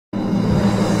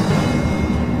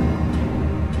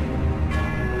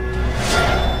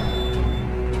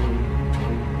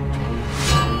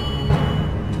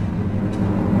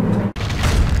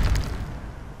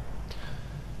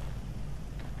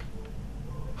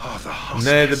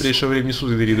Наидобрейшее время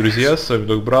суток, дорогие друзья, с вами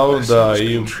Док Браун, да,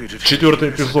 и 4-й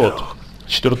эпизод.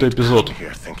 4-й эпизод.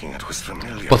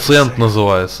 Пациент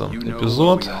называется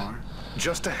эпизод.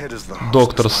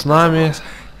 Доктор с нами.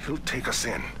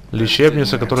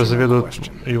 Лечебница, которой заведует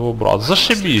его брат.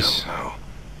 Зашибись.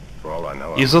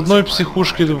 Из одной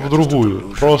психушки в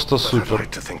другую. Просто супер.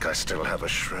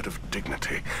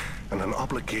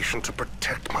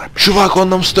 Чувак, он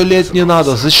нам 100 лет не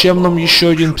надо. Зачем нам еще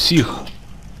один псих?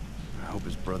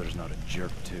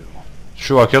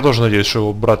 Чувак, я тоже надеюсь, что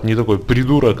его брат не такой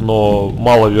придурок, но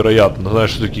маловероятно.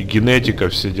 Знаешь, все-таки генетика,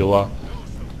 все дела.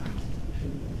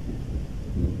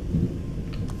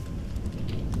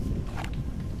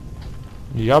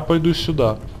 Я пойду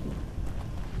сюда.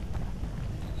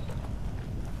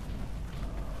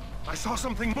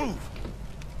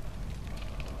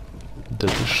 Да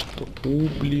ты что? О,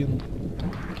 блин.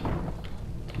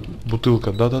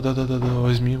 Бутылка. Да-да-да-да-да.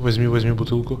 Возьми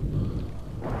бутылку.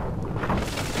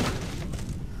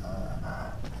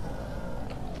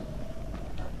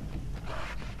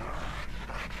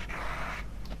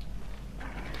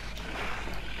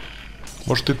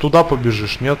 Может, ты туда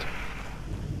побежишь, нет?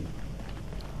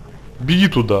 Беги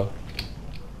туда.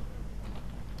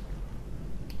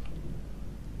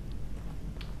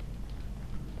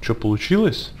 Что,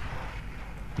 получилось?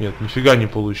 Нет, нифига не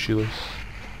получилось.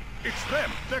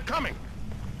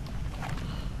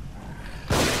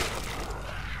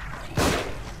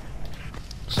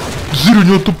 Зря, у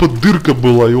него тупо дырка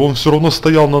была, и он все равно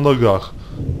стоял на ногах.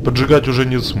 Поджигать уже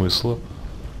нет смысла.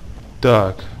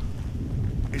 Так.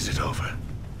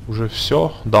 Уже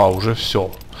все? Да, уже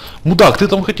все. Мудак, ты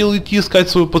там хотел идти искать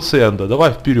своего пациента.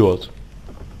 Давай вперед.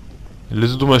 Или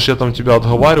ты думаешь, я там тебя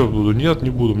отговаривать буду? Нет,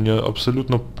 не буду. Мне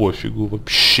абсолютно пофигу.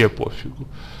 Вообще пофигу.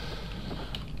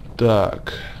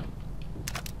 Так.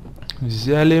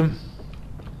 Взяли.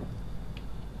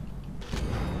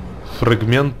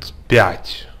 Фрагмент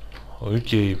 5.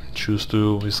 Окей.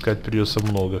 Чувствую, искать придется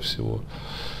много всего.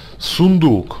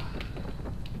 Сундук.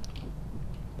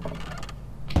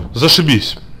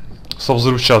 Зашибись. Со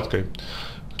взрывчаткой.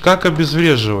 Как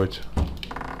обезвреживать?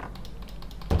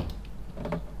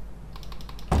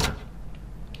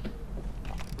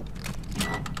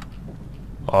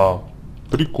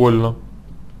 Прикольно.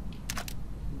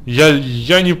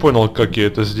 Я не понял, как я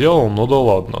это сделал, но да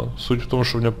ладно. Суть в том,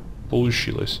 что у меня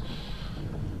получилось.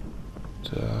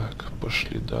 Так,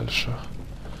 пошли дальше.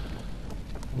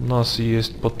 У нас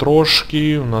есть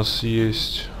потрошки, у нас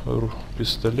есть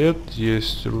пистолет,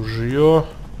 есть ружье.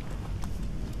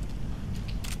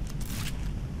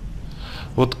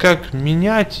 Вот как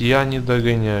менять, я не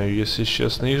догоняю, если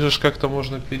честно. Их же как-то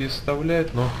можно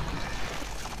переставлять, но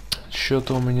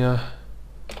что-то у меня...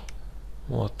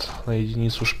 Вот, на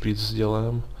единицу шприц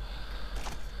сделаем.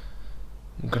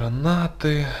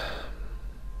 Гранаты.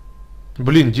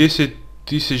 Блин, 10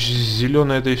 тысяч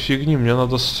зеленой этой фигни. Мне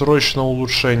надо срочно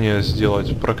улучшение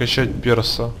сделать, прокачать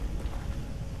перса.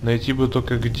 Найти бы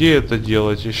только, где это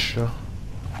делать еще.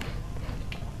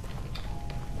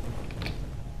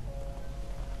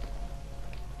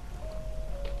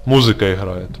 Музыка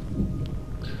играет.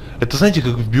 Это, знаете,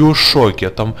 как в Биошоке.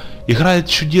 Там играет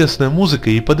чудесная музыка,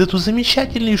 и под эту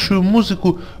замечательнейшую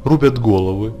музыку рубят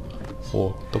головы.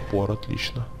 О, топор,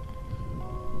 отлично.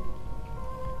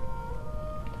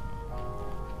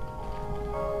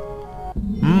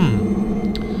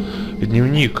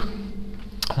 Дневник.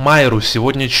 Майру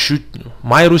сегодня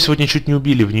чуть не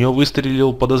убили. В нее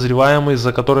выстрелил подозреваемый,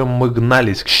 за которым мы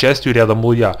гнались. К счастью, рядом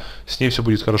был я. С ней все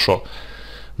будет хорошо.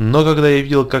 Но когда я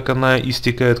видел, как она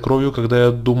истекает кровью, когда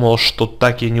я думал, что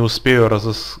так я не успею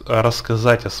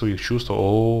рассказать о своих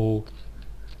чувствах,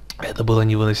 это было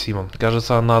невыносимо.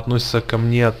 Кажется, она относится ко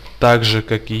мне так же,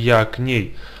 как и я к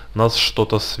ней. Нас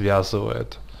что-то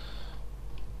связывает.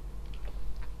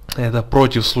 Это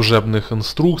против служебных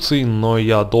инструкций, но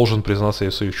я должен признаться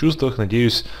ей в своих чувствах.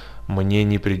 Надеюсь, мне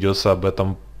не придется об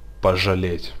этом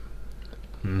пожалеть.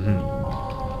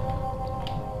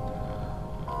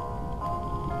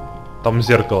 Там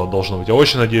зеркало должно быть. Я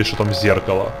очень надеюсь, что там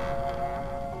зеркало.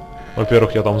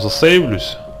 Во-первых, я там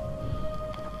засейвлюсь.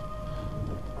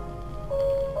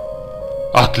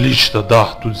 Отлично, да,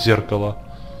 тут зеркало.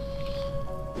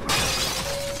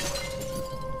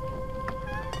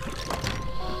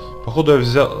 Походу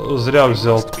я зря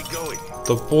взял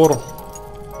топор.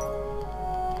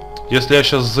 Если я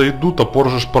сейчас зайду, топор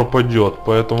же пропадет.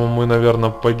 Поэтому мы, наверное,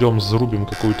 пойдем зарубим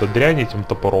какую-то дрянь этим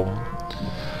топором.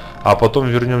 А потом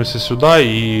вернемся сюда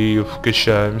и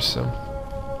вкачаемся.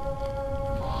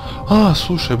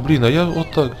 Слушай, блин, а я вот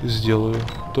так сделаю.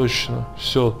 Точно.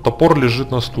 Все, топор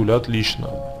лежит на стуле, отлично.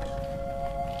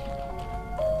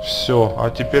 Все, а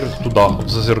теперь туда, в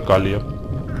зазеркалье.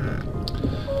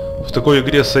 В такой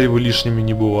игре сейвы лишними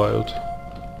не бывают.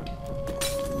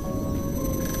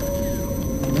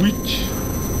 Быть.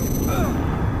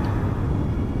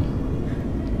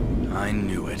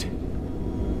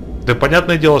 Да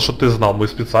понятное дело, что ты знал, мы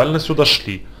специально сюда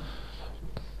шли.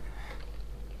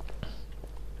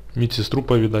 Медсестру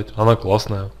повидать, она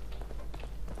классная.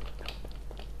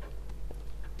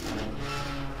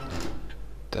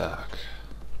 Так.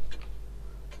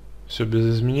 Все без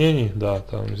изменений? Да,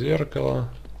 там зеркало.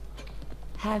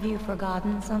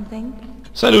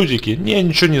 Салютики. Не,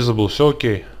 ничего не забыл, все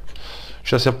окей.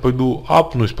 Сейчас я пойду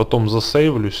апнусь, потом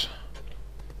засейвлюсь.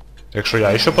 Так что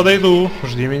я еще подойду,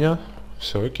 жди меня.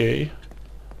 Все окей.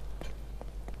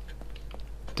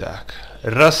 Так,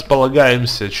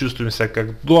 располагаемся, чувствуем себя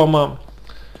как дома.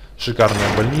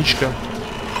 Шикарная больничка.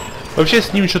 Вообще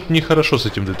с ним что-то нехорошо, с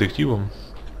этим детективом.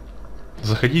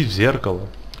 Заходить в зеркало,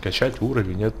 качать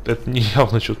уровень, это не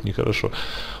явно что-то нехорошо.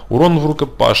 Урон в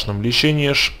рукопашном,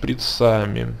 лечение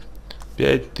шприцами.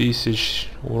 5000,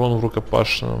 урон в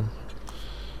рукопашном.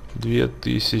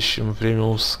 2000, время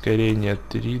ускорения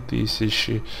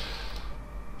 3000.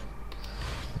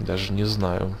 Даже не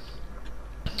знаю.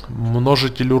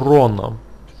 Множитель урона.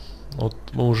 Вот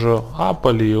мы уже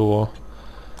апали его.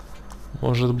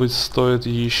 Может быть, стоит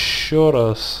еще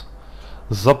раз.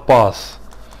 Запас.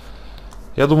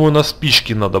 Я думаю, на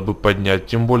спички надо бы поднять.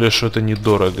 Тем более, что это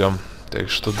недорого.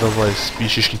 Так что давай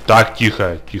спичечки. Так,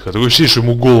 тихо, тихо. Такое ощущение, что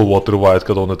ему голову отрывает,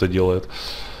 когда он это делает.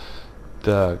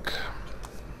 Так.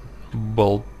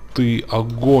 Болты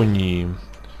агонии.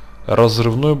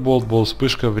 Разрывной болт, болт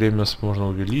вспышка, время можно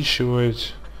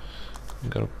увеличивать.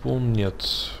 Гарпун нет.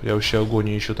 Я вообще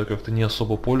агонией еще-то как-то не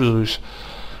особо пользуюсь.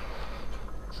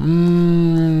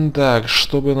 Так,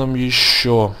 чтобы нам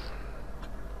еще?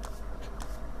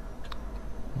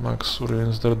 Макс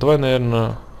уровень здоровья. Давай,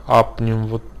 наверное, апнем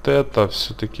вот это.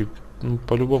 Все-таки, ну,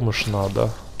 по-любому ж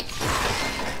надо.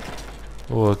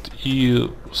 Вот.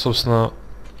 И, собственно,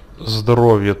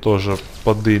 здоровье тоже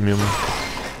подымем.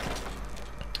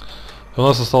 У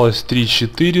нас осталось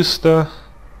 3400.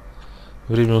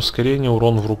 Время ускорения,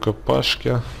 урон в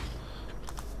рукопашке.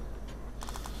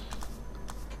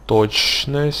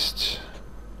 Точность.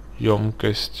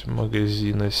 Емкость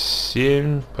магазина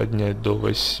 7. Поднять до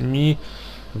 8.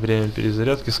 Время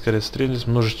перезарядки, скорость стрельности,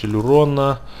 множитель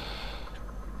урона.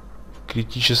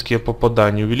 Критические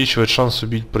попадания. Увеличивает шанс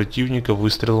убить противника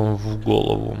выстрелом в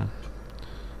голову.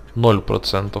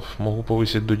 0%. Могу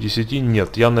повысить до 10.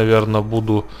 Нет, я, наверное,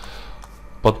 буду...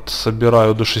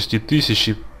 Подсобираю до 6000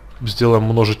 и сделаем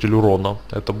множитель урона.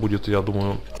 Это будет, я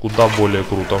думаю, куда более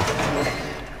круто.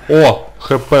 О,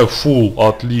 хп full,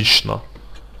 отлично.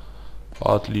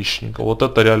 Отличненько, вот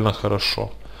это реально хорошо.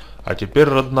 А теперь,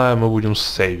 родная, мы будем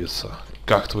сейвиться.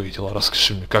 Как твои дела?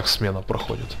 Расскажи мне, как смена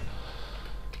проходит.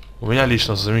 У меня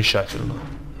лично замечательно.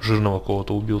 Жирного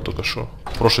кого-то убил только что.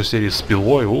 В прошлой серии с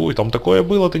пилой. Ой, там такое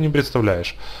было, ты не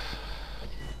представляешь.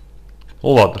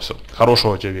 Ну ладно, все.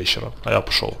 Хорошего тебе вечера. А я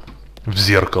пошел в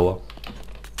зеркало.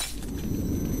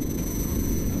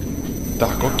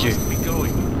 Так, окей.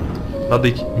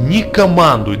 Надо идти. Не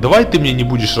командуй. Давай ты мне не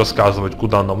будешь рассказывать,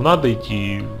 куда нам надо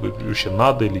идти. Вообще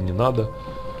надо или не надо.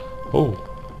 Оу.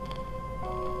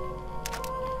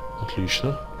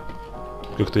 Отлично.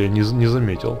 Как-то я не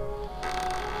заметил.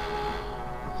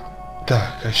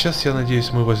 Так, а сейчас, я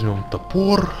надеюсь, мы возьмем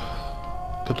топор.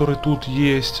 Который тут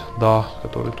есть. Да,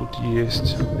 который тут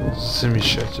есть.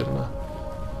 Замечательно.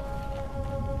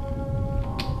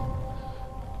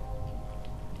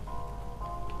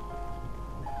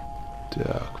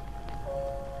 Так.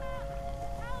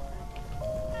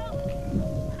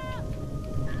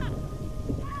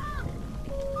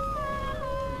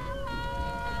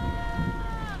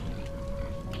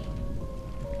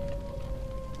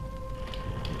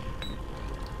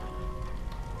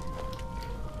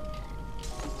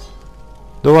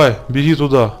 Давай, беги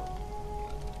туда.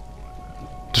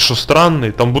 Ты что,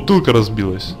 странный? Там бутылка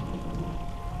разбилась.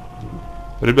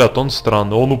 Ребят, он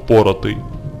странный, он упоротый.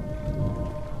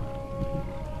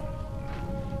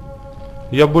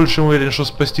 Я больше уверен, что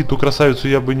спасти ту красавицу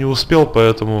я бы не успел,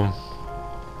 поэтому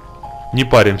не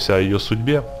паримся о ее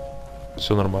судьбе.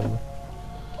 Все нормально.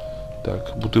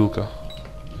 Так, бутылка.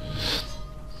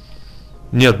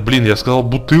 Нет, блин, я сказал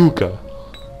бутылка.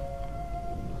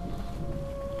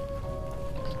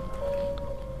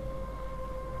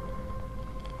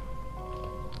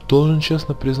 Должен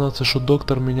честно признаться, что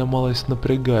доктор меня малость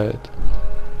напрягает.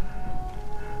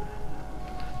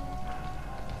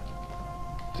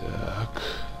 Так.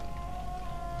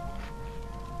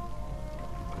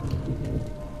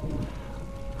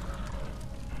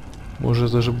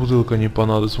 Может даже бутылка не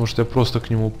понадобится. Может я просто к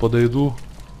нему подойду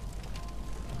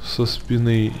со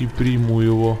спины и приму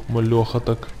его, малеха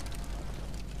так.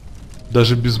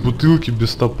 Даже без бутылки,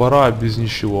 без топора, без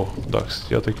ничего. Да,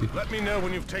 кстати, я таки...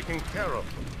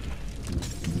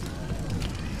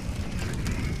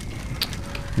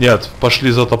 Нет,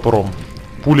 пошли за топором.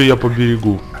 Пули я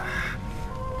поберегу.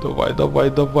 Давай, давай,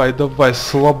 давай, давай,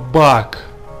 слабак.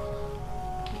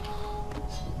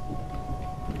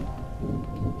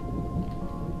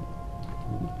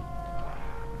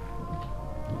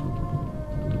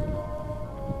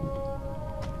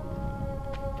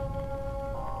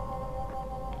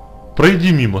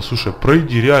 Пройди мимо, слушай,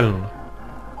 пройди, реально.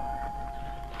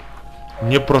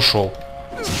 Не прошел.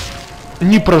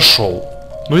 Не прошел.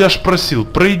 Ну я ж просил,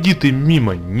 пройди ты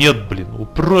мимо. Нет, блин,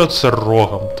 упрется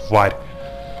рогом, тварь.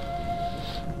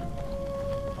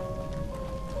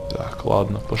 Так,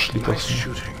 ладно, пошли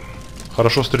посмотрим.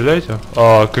 Хорошо стреляете?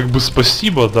 Как бы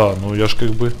спасибо, да, ну я ж как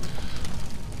бы...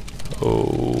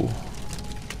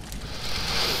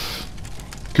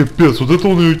 Капец, вот это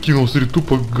он ее кинул, смотри,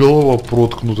 тупо голова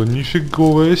проткнута.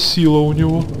 Нифиговая сила у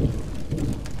него.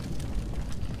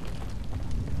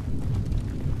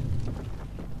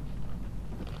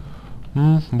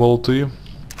 Болты.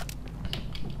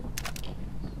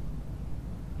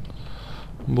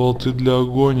 Болты для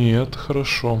агонии, это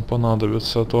хорошо,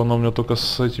 понадобится. А то она у меня только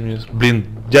с этими... Блин,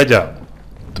 дядя!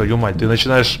 Твою мать, ты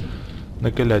начинаешь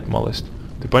накалять малость.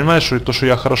 Ты понимаешь, что то, что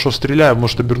я хорошо стреляю,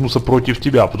 может обернуться против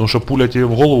тебя, потому что пуля тебе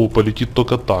в голову полетит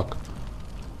только так.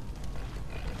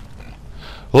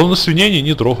 Главное, свиней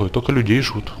не трогают, только людей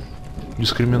жгут.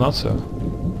 Дискриминация.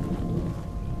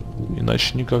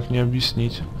 Иначе никак не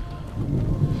объяснить.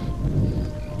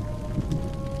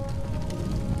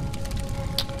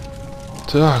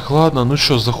 Так, ладно, ну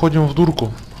что, заходим в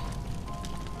дурку.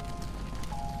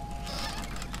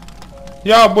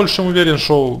 Я больше уверен,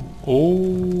 что...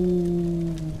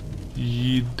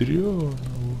 Ядрёно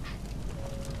уж.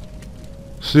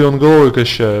 Если он головой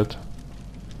качает.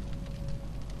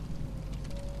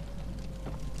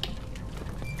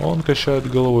 Он качает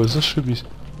головой, зашибись.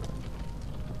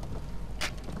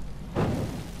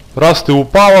 Раз ты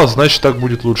упала, значит так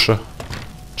будет лучше.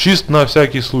 Чист на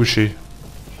всякий случай.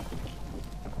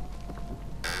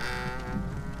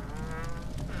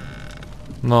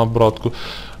 На обратку.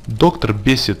 Доктор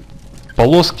бесит.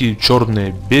 Полоски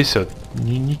черные бесят.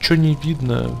 Ничего не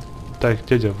видно. Так,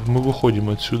 дядя, мы выходим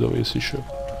отсюда, если еще.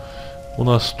 У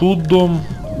нас тут дом.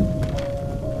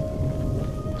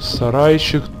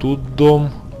 Сарайчик, тут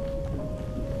дом.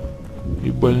 И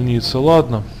больница.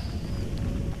 Ладно.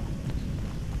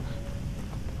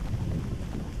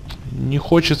 Не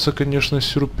хочется, конечно,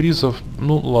 сюрпризов.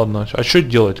 Ну, ладно. А что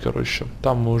делать, короче?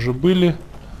 Там мы уже были.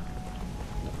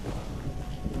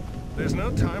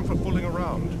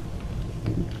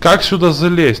 Как сюда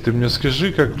залезть? Ты мне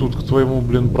скажи, как тут к твоему,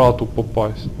 блин, брату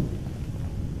попасть.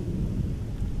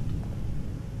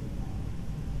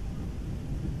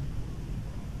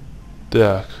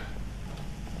 Так.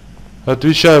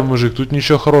 Отвечай, мужик, тут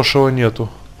ничего хорошего нету.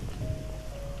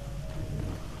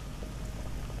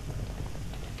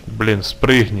 Блин,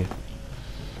 спрыгни.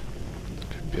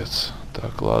 Капец.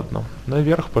 Так, ладно.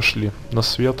 Наверх пошли. На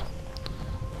свет.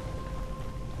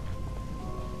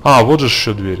 А, вот же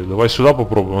еще двери. Давай сюда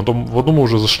попробуем. А то в одну мы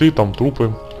уже зашли, там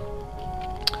трупы.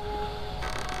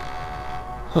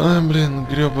 Ай, блин,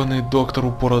 гребаный доктор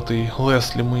упоротый.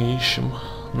 Лесли мы ищем.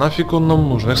 Нафиг он нам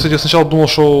нужен? Я, кстати, сначала думал,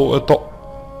 что это...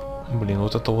 Блин,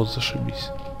 вот это вот зашибись.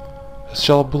 Я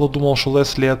сначала было думал, что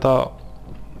Лесли это...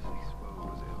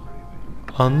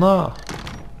 Она...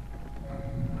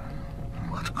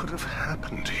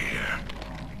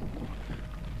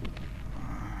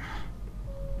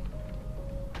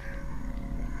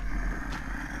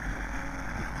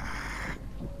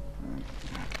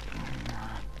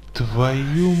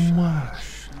 Твою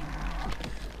мать.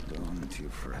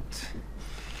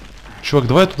 Чувак,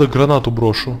 давай я туда гранату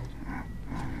брошу.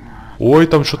 Ой,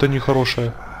 там что-то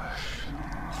нехорошее.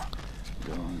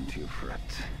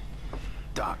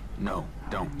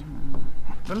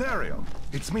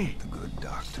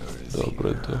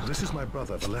 Добрый, да.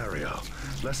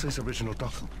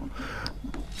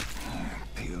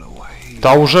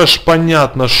 Да уже ж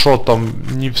понятно, что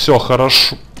там не все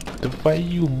хорошо.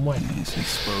 Твою мать.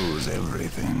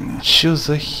 Чё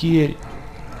за херь?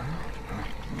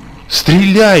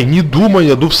 Стреляй, не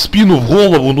думая, ну в спину, в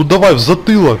голову, ну давай, в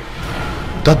затылок.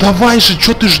 Да давай же,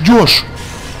 чё ты ждешь?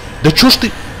 Да чё ж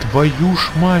ты... Твою ж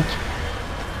мать.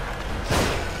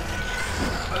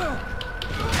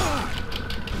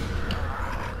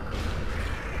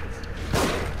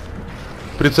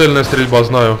 Прицельная стрельба,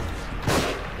 знаю.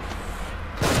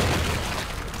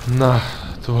 На,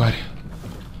 тварь.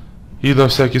 И на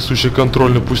всякий случай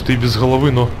контрольный, пусть ты и без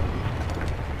головы, но...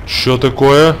 Чё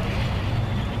такое?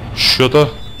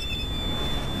 Чё-то...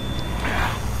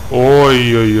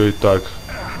 Ой-ой-ой, так.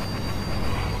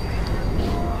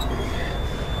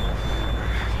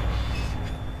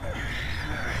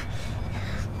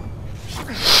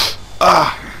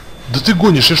 А! Да ты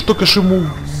гонишь, я ж только ж ему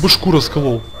башку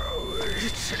расколол.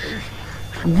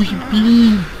 Ой,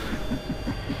 блин.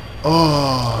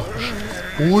 А!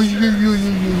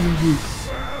 Ой-ой-ой-ой-ой-ой.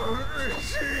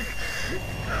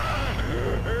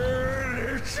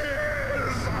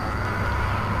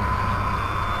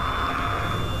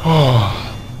 О,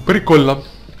 прикольно.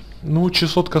 Ну,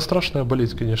 чесотка страшная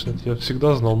болезнь, конечно, это я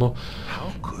всегда знал, но...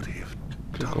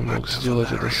 Как он мог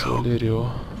сделать это с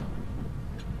Валерио?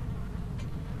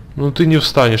 Ну, ты не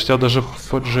встанешь, тебя даже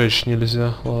поджечь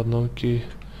нельзя. Ладно, окей.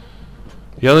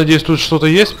 Я надеюсь, тут что-то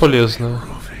есть полезное?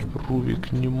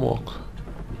 Рувик не мог.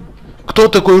 Кто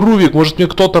такой Рувик? Может, мне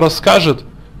кто-то расскажет?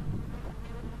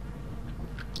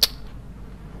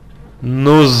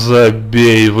 Ну,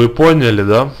 забей, вы поняли,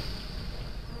 да?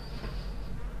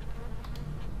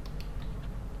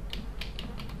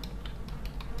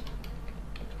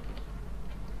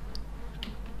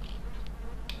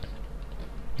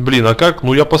 Блин, а как?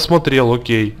 Ну я посмотрел,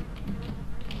 окей.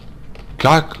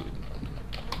 Как?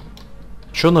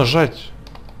 Чё нажать?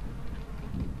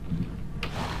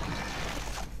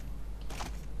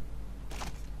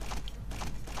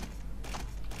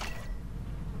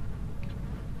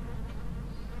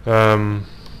 Ну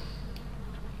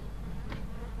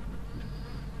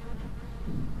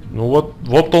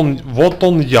вот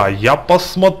он я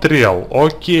посмотрел,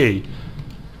 окей.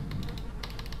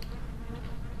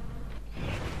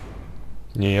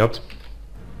 Нет.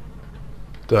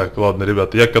 Так, ладно,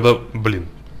 ребята, я когда... Блин,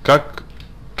 как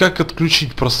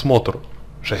отключить просмотр?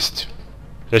 Жесть.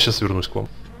 Я сейчас вернусь к вам.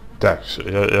 Так, все,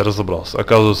 я разобрался.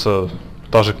 Оказывается,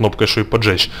 та же кнопка, что и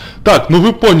поджечь. Так, ну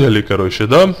вы поняли, короче,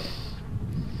 да?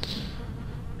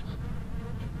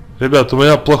 Ребят, у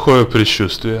меня плохое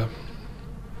предчувствие.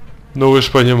 Ну вы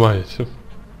же понимаете.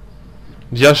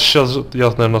 Я,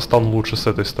 наверное, стану лучше с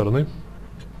этой стороны.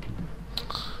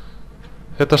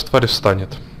 Эта ж тварь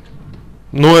встанет.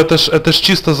 Ну это ж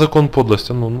чисто закон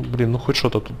подлости. Ну блин, ну хоть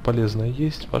что-то тут полезное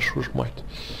есть, вашу ж мать.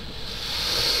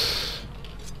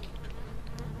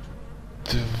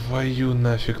 Твою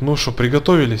нафиг. Ну что,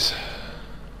 приготовились?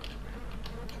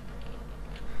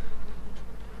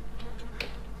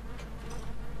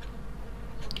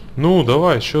 Ну,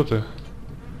 давай, что ты?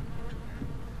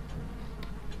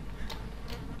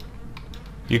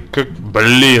 И как...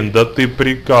 Блин, да ты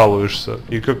прикалываешься.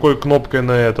 И какой кнопкой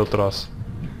на этот раз?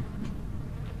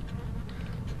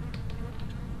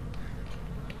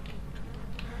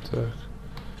 Так.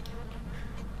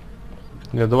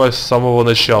 Не, давай с самого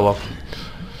начала.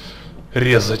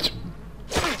 Резать.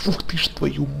 Ух ты ж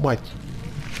твою мать.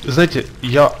 Знаете,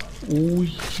 я...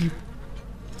 Ой...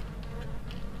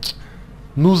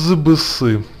 Ну,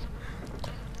 забысы.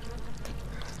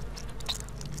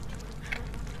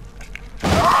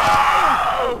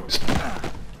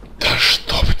 Да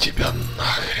чтоб тебя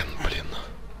нахрен, блин.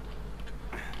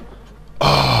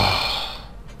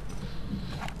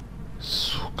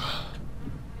 Сука.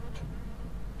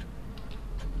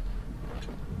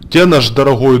 Где наш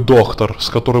дорогой доктор, с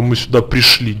которым мы сюда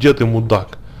пришли? Где ты,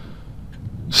 мудак?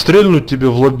 Стрельнуть тебе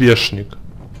в лобешник?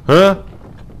 А?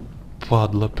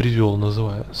 Падла, привел,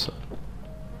 называется.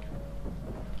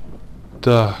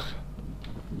 Так.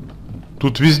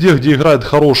 Тут везде, где играет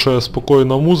хорошая,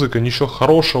 спокойная музыка, ничего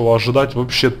хорошего ожидать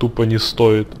вообще тупо не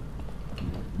стоит.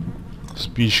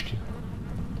 Спички.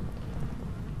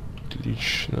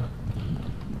 Отлично.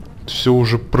 Все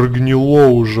уже прогнило,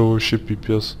 уже вообще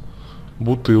пипец.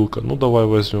 Бутылка. Ну давай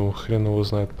возьмем, хрен его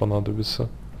знает, понадобится.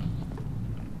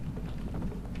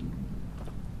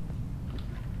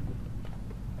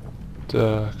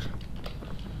 Так.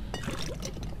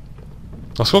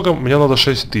 А сколько? Мне надо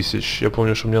 6000. Я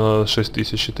помню, что мне надо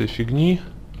 6000 этой фигни.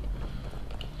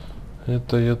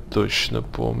 Это я точно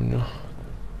помню.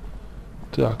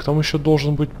 Так, там еще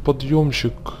должен быть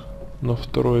подъемчик на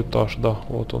второй этаж. Да,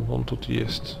 вот он тут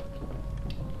есть.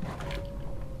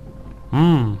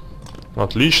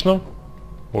 Отлично.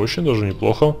 Очень даже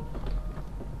неплохо.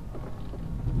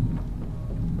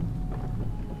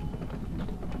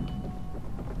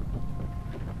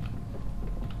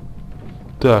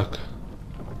 Так.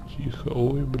 Тихо.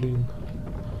 Ой, блин.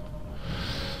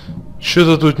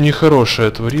 Что-то тут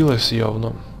нехорошее творилось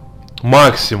явно.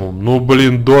 Максимум. Ну,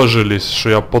 блин, дожились, что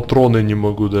я патроны не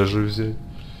могу даже взять.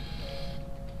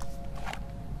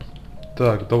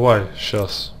 Так, давай,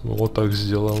 сейчас вот так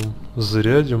сделаем.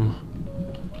 Зарядим.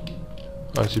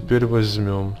 А теперь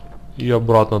возьмем. И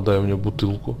обратно дай мне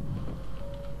бутылку.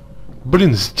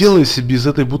 Блин, сделай себе из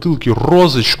этой бутылки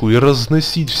розочку и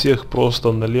разносить всех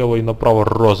просто налево и направо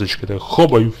розочкой. Так,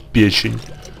 хоба и в печень.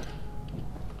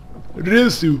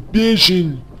 Раз и в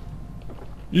печень.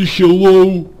 И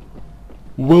hello.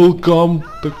 Welcome.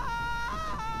 Так.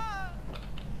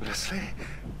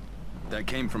 That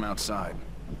came from outside.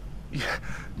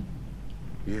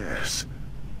 Yes.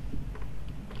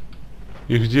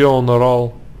 И где он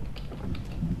орал?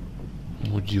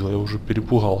 Мудила, я уже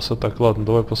перепугался. Так, ладно,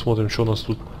 давай посмотрим, что у нас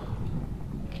тут.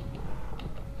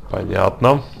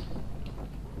 Понятно.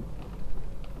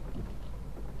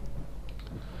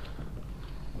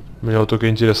 Мне вот только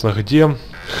интересно, где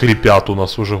хрипят у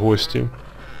нас уже гости.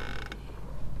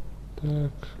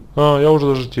 Так. А, я уже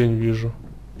даже тень вижу.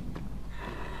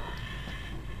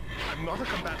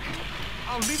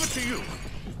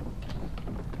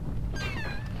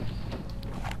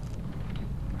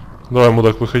 Давай,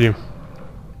 мудак, выходи.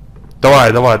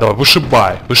 Давай, давай, давай,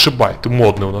 вышибай, вышибай. Ты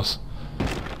модный у нас.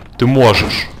 Ты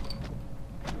можешь.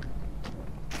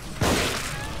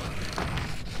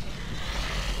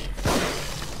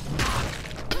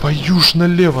 Твою ж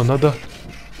налево, надо...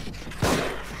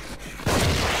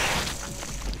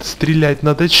 Стрелять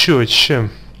надо четче.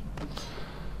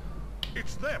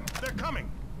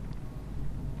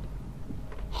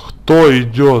 Кто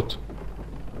идет?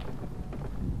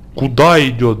 Куда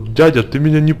идет? Дядя, ты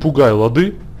меня не пугай,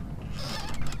 лады?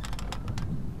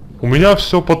 У меня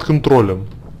все под контролем.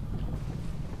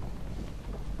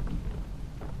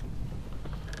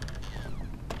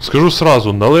 Скажу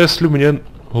сразу, на Лесли мне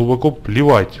глубоко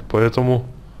плевать, поэтому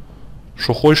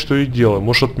что хочешь, то и делай.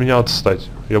 Можешь от меня отстать.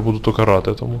 Я буду только рад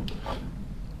этому.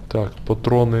 Так,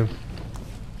 патроны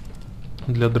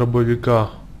для дробовика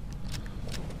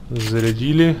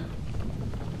зарядили.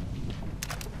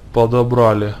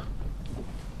 Подобрали.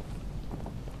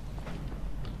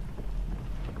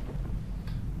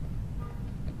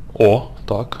 О,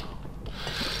 так.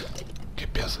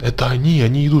 Капец. Это они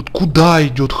идут. Куда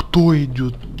идет? Кто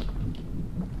идет?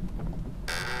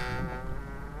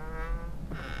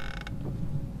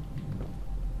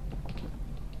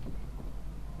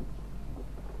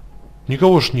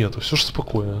 Никого ж нету, все ж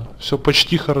спокойно. Все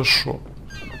почти хорошо.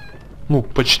 Ну,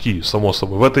 почти, само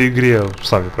собой. В этой игре,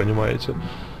 сами понимаете.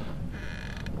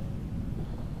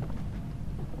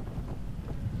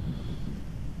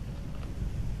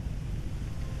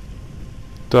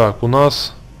 Так, у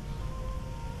нас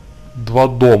 2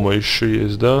 дома еще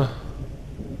есть, да?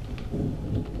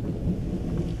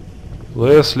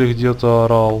 Лесли где-то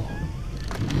орал.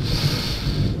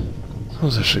 Ну,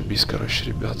 зашибись, короче,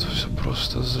 ребята. Все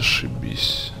просто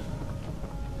зашибись.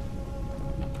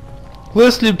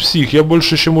 Лесли псих. Я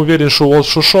больше чем уверен, что вот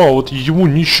Шоша, вот ему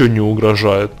ничего не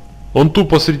угрожает. Он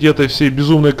тупо среди этой всей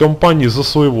безумной компании за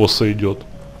своего сойдет.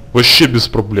 Вообще без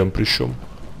проблем причем.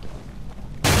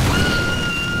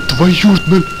 Твою...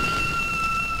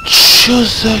 Чё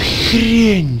за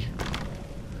хрень?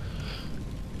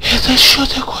 Это что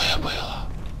такое было?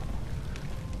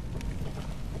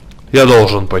 Я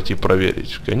должен пойти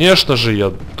проверить. Конечно же,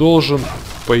 я должен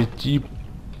пойти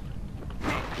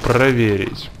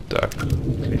проверить. Так,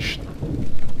 отлично.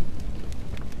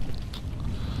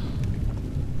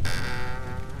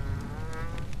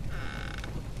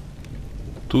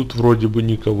 Тут вроде бы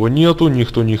никого нету,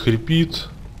 никто не хрипит.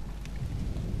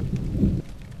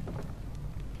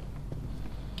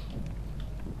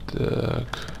 Так.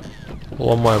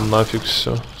 Ломаем нафиг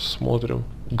все. Смотрим.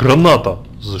 Граната!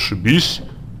 Зашибись.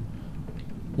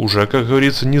 Уже, как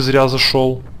говорится, не зря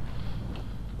зашел.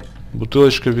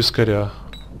 Бутылочка вискаря.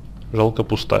 Жалко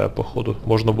пустая, походу.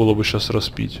 Можно было бы сейчас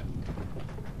распить.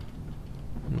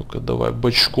 Ну-ка, давай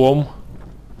бочком.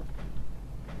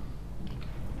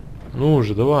 Ну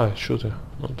уже, давай, что ты?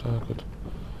 Вот так вот.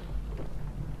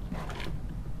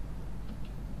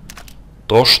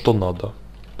 То, что надо.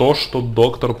 То, что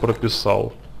доктор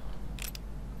прописал.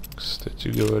 Кстати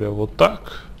говоря, вот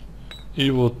так. И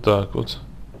вот так вот.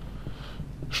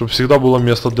 Чтобы всегда было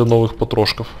место для новых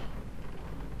потрошков.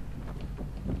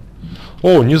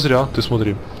 О, не зря, ты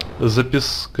смотри.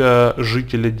 Записка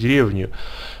жителя деревни.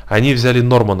 Они взяли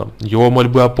Нормана. Его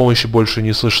мольбы о помощи больше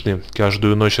не слышны.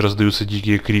 Каждую ночь раздаются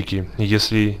дикие крики.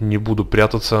 Если не буду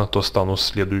прятаться, то стану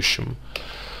следующим.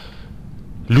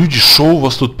 Люди, что у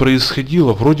вас тут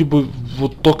происходило? Вроде бы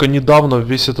вот только недавно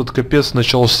весь этот капец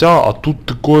начался, а тут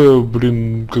такое,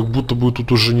 блин, как будто бы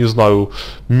тут уже, не знаю,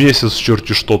 месяц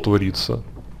черти что творится.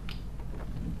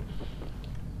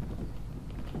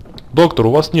 Доктор,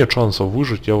 у вас нет шансов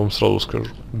выжить, я вам сразу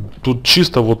скажу. Тут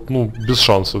чисто вот, ну, без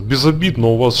шансов. Без обид,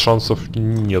 но у вас шансов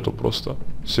нету просто.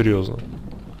 Серьезно.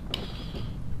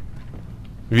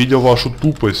 Видя вашу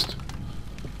тупость,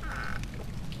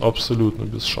 абсолютно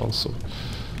без шансов.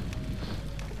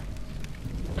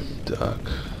 Так.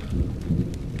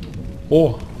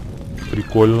 О,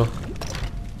 прикольно.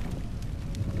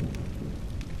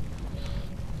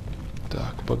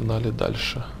 Так, погнали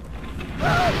дальше.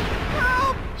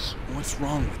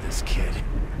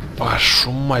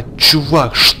 Вашу мать,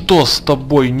 чувак, что с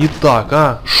тобой не так,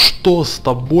 а? Что с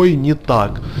тобой не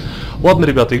так? Ладно,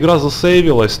 ребята, игра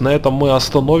засейвилась, на этом мы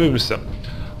остановимся.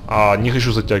 Не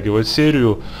хочу затягивать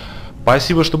серию.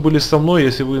 Спасибо, что были со мной.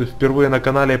 Если вы впервые на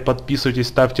канале, подписывайтесь,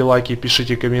 ставьте лайки,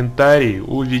 пишите комментарии.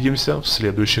 Увидимся в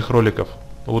следующих роликах.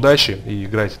 Удачи и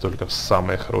играйте только в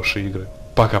самые хорошие игры.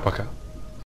 Пока-пока.